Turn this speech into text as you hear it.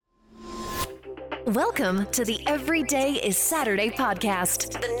Welcome to the Every Day is Saturday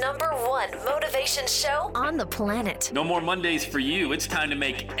podcast, the #1 motivation show on the planet. No more Mondays for you. It's time to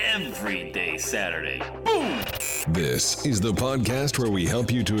make every day Saturday. Boom! This is the podcast where we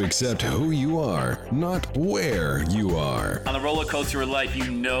help you to accept who you are, not where you are. On the roller coaster of life,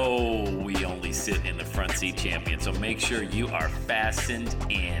 you know we only sit in the front seat, champion. So make sure you are fastened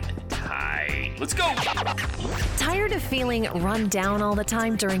in tight. Let's go! Tired of feeling run down all the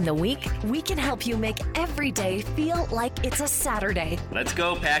time during the week? We can help you make every day feel like it's a Saturday. Let's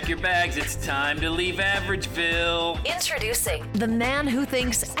go. Pack your bags. It's time to leave Averageville. Introducing the man who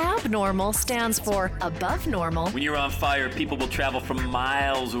thinks abnormal stands for above normal. When you're on fire, people will travel from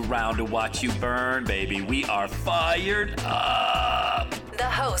miles around to watch you burn, baby. We are fired up. The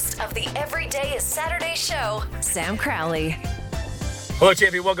host of the Every Day is Saturday show, Sam Crowley. Hello,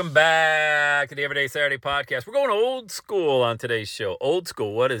 champion. Welcome back to the Everyday Saturday podcast. We're going old school on today's show. Old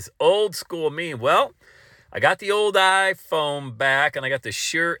school. What does old school mean? Well, I got the old iPhone back, and I got the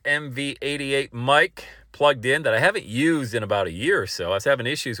Shure MV88 mic plugged in that I haven't used in about a year or so. I was having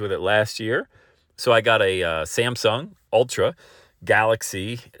issues with it last year. So I got a Samsung Ultra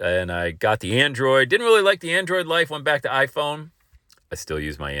Galaxy, and I got the Android. Didn't really like the Android life. Went back to iPhone. I still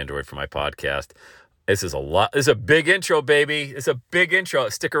use my Android for my podcast. This is a big intro, baby. It's a big intro.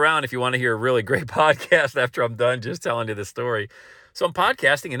 Stick around if you want to hear a really great podcast after I'm done just telling you the story. So I'm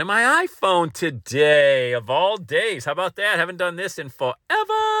podcasting into my iPhone today, of all days. How about that? Haven't done this in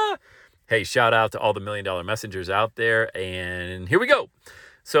forever. Hey, shout out to all the $1 Million Messengers out there. And here we go.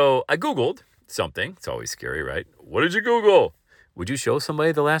 So I Googled something. It's always scary, right? What did you Google? Would you show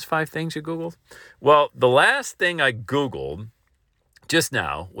somebody the last 5 things you Googled? Well, the last thing I Googled just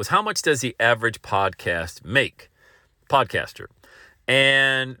now was how much does the average podcaster?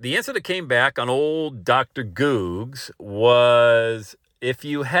 And the answer that came back on old Dr. Googs was if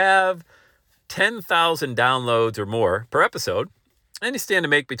you have 10,000 downloads or more per episode, and you stand to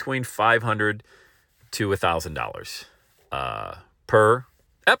make between $500 to $1,000 per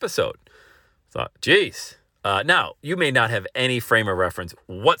episode. Thought, geez. Now, you may not have any frame of reference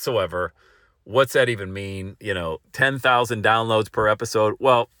whatsoever. What's that even mean? 10,000 downloads per episode.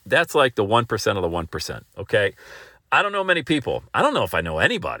 Well, that's like the 1% of the 1%, okay? I don't know many people. I don't know if I know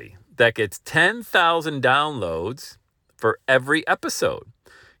anybody that gets 10,000 downloads for every episode.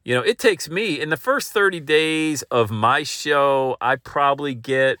 It takes me, in the first 30 days of my show, I probably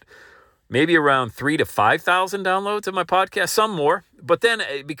get maybe around 3,000 to 5,000 downloads of my podcast, some more. But then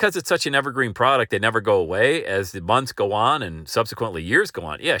because it's such an evergreen product, they never go away as the months go on and subsequently years go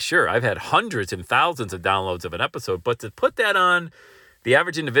on. Yeah, sure, I've had hundreds and thousands of downloads of an episode, but to put that on the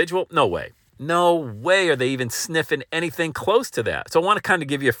average individual, no way. No way are they even sniffing anything close to that. So I want to kind of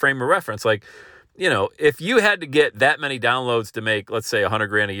give you a frame of reference. Like, if you had to get that many downloads to make, let's say,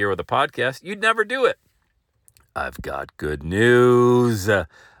 $100,000 a year with a podcast, you'd never do it. I've got good news.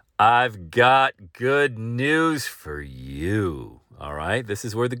 I've got good news for you. All right. This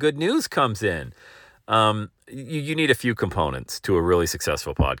is where the good news comes in. You need a few components to a really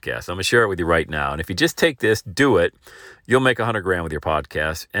successful podcast. I'm going to share it with you right now. And if you just take this, do it, you'll make $100,000 with your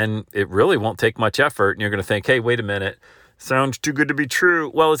podcast. And it really won't take much effort. And you're going to think, hey, wait a minute. Sounds too good to be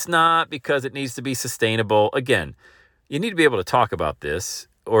true. Well, it's not, because it needs to be sustainable. Again, you need to be able to talk about this,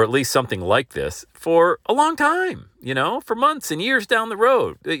 or at least something like this, for a long time, for months and years down the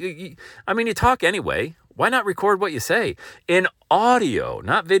road. I mean, you talk anyway. Why not record what you say in audio,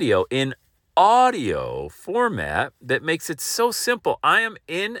 not video, in audio format that makes it so simple? I am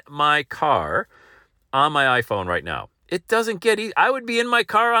in my car on my iPhone right now. It doesn't get easy. I would be in my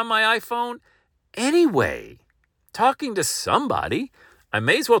car on my iPhone anyway, talking to somebody. I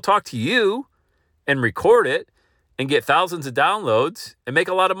may as well talk to you and record it and get thousands of downloads and make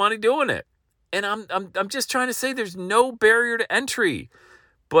a lot of money doing it. And I'm just trying to say there's no barrier to entry.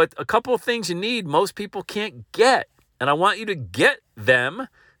 But a couple of things you need, most people can't get. And I want you to get them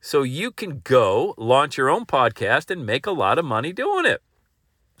so you can go launch your own podcast and make a lot of money doing it.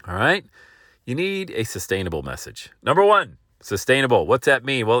 All right? You need a sustainable message. Number 1, sustainable. What's that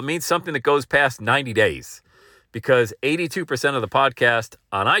mean? Well, it means something that goes past 90 days, because 82% of the podcasts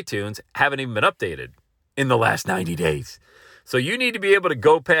on iTunes haven't even been updated in the last 90 days. So you need to be able to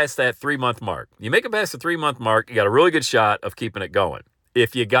go past that 3-month mark. You make it past the 3-month mark, you got a really good shot of keeping it going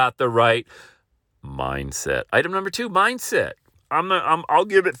if you got the right mindset. Item number 2, mindset. I'll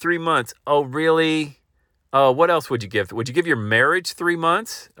give it 3 months. Oh, really? What else would you give? Would you give your marriage 3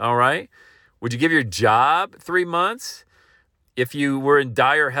 months? All right. Would you give your job 3 months? If you were in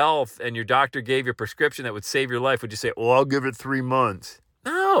dire health and your doctor gave you a prescription that would save your life, would you say, oh, I'll give it 3 months?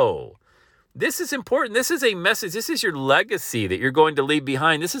 No. This is important. This is a message. This is your legacy that you're going to leave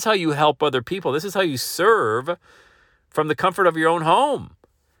behind. This is how you help other people. This is how you serve from the comfort of your own home.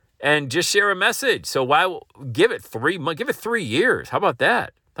 And just share a message. So why give it 3 months? Give it 3 years. How about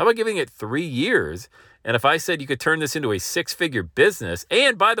that? How about giving it 3 years? And if I said you could turn this into a 6-figure business,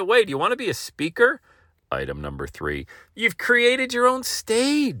 and by the way, do you want to be a speaker? Item number 3, you've created your own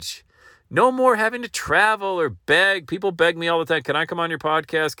stage. No more having to travel or beg. People beg me all the time. Can I come on your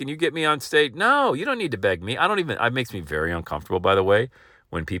podcast? Can you get me on stage? No, you don't need to beg me. It makes me very uncomfortable, by the way,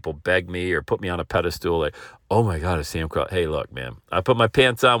 when people beg me or put me on a pedestal like, oh my God, it's Sam Crow. Hey, look, man, I put my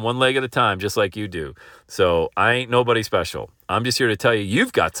pants on one leg at a time, just like you do. So I ain't nobody special. I'm just here to tell you,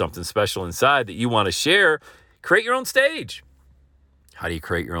 you've got something special inside that you want to share. Create your own stage. How do you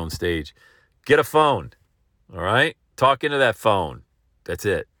create your own stage? Get a phone, all right? Talk into that phone. That's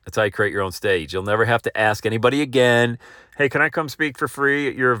it. That's how you create your own stage. You'll never have to ask anybody again, hey, can I come speak for free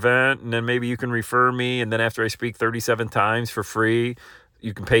at your event? And then maybe you can refer me. And then after I speak 37 times for free,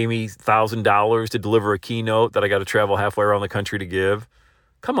 you can pay me $1,000 to deliver a keynote that I got to travel halfway around the country to give.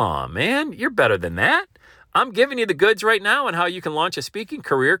 Come on, man. You're better than that. I'm giving you the goods right now on how you can launch a speaking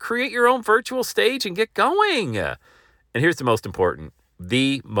career, create your own virtual stage, and get going. And here's the most important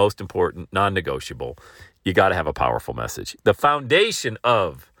non-negotiable. You got to have a powerful message. The foundation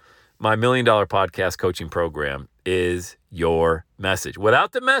of my $1 Million Podcast Coaching Program is your message.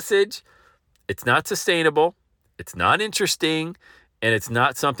 Without the message, it's not sustainable, it's not interesting, and it's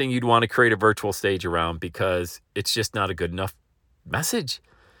not something you'd want to create a virtual stage around because it's just not a good enough message.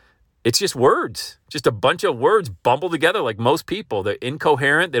 It's just words, just a bunch of words bumbled together like most people. They're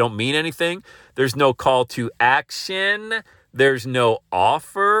incoherent. They don't mean anything. There's no call to action. There's no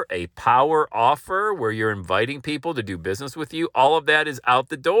offer, a power offer where you're inviting people to do business with you. All of that is out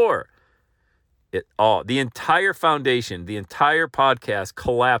the door. The entire foundation, the entire podcast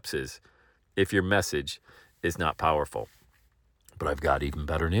collapses if your message is not powerful. But I've got even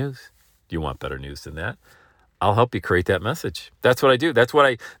better news. Do you want better news than that? I'll help you create that message. That's what I do.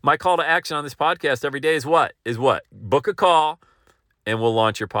 My call to action on this podcast every day is what? Book a call and we'll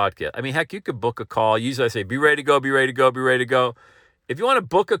launch your podcast. I mean, heck, you could book a call. Usually I say, be ready to go, be ready to go, be ready to go. If you want to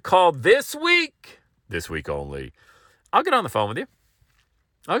book a call this week only, I'll get on the phone with you.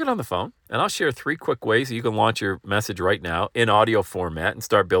 I'll get on the phone and I'll share 3 quick ways that you can launch your message right now in audio format and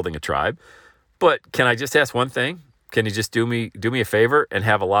start building a tribe. But can I just ask one thing? Can you just do me a favor and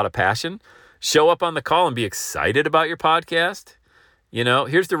have a lot of passion? Show up on the call and be excited about your podcast. You know,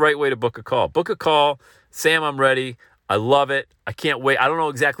 here's the right way to book a call. Book a call. Sam, I'm ready. I love it. I can't wait. I don't know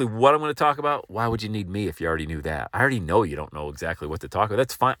exactly what I'm going to talk about. Why would you need me if you already knew that? I already know you don't know exactly what to talk about.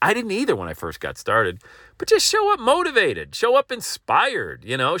 That's fine. I didn't either when I first got started. But just show up motivated. Show up inspired.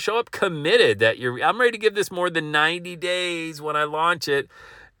 You know, show up committed that I'm ready to give this more than 90 days when I launch it.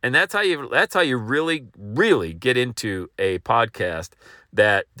 And that's how you really, really get into a podcast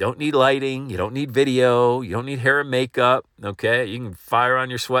that don't need lighting, you don't need video, you don't need hair and makeup, okay? You can fire on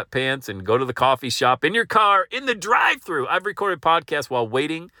your sweatpants and go to the coffee shop in your car, in the drive-thru. I've recorded podcasts while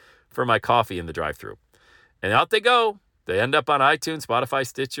waiting for my coffee in the drive-thru. And out they go. They end up on iTunes, Spotify,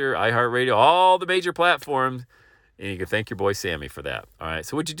 Stitcher, iHeartRadio, all the major platforms. And you can thank your boy Sammy for that. All right.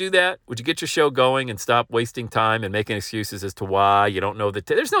 So would you do that? Would you get your show going and stop wasting time and making excuses as to why you don't know the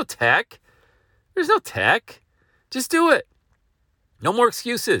tech? There's no tech. There's no tech. Just do it. No more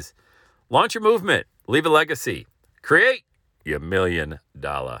excuses. Launch your movement. Leave a legacy. Create your $1 million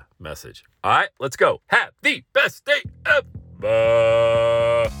message. All right. Let's go. Have the best day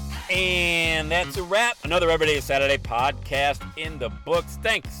ever. And that's a wrap. Another Everyday Saturday podcast in the books.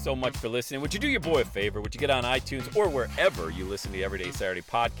 Thanks so much for listening. Would you do your boy a favor? Would you get on iTunes or wherever you listen to the Everyday Saturday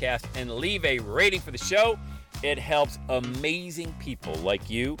podcast and leave a rating for the show? It helps amazing people like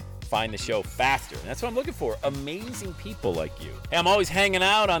you find the show faster. And that's what I'm looking for. Amazing people like you. Hey, I'm always hanging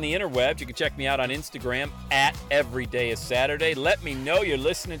out on the interwebs. You can check me out on Instagram at EverydayIsSaturday. Let me know you're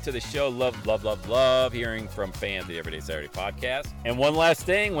listening to the show. Love hearing from fans of the Everyday Saturday podcast. And one last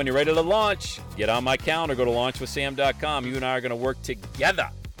thing, when you're ready to launch, get on my calendar, go to launchwithsam.com. You and I are going to work together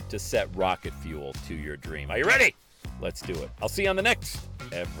to set rocket fuel to your dream. Are you ready? Let's do it. I'll see you on the next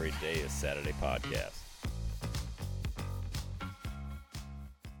Everyday is Saturday podcast.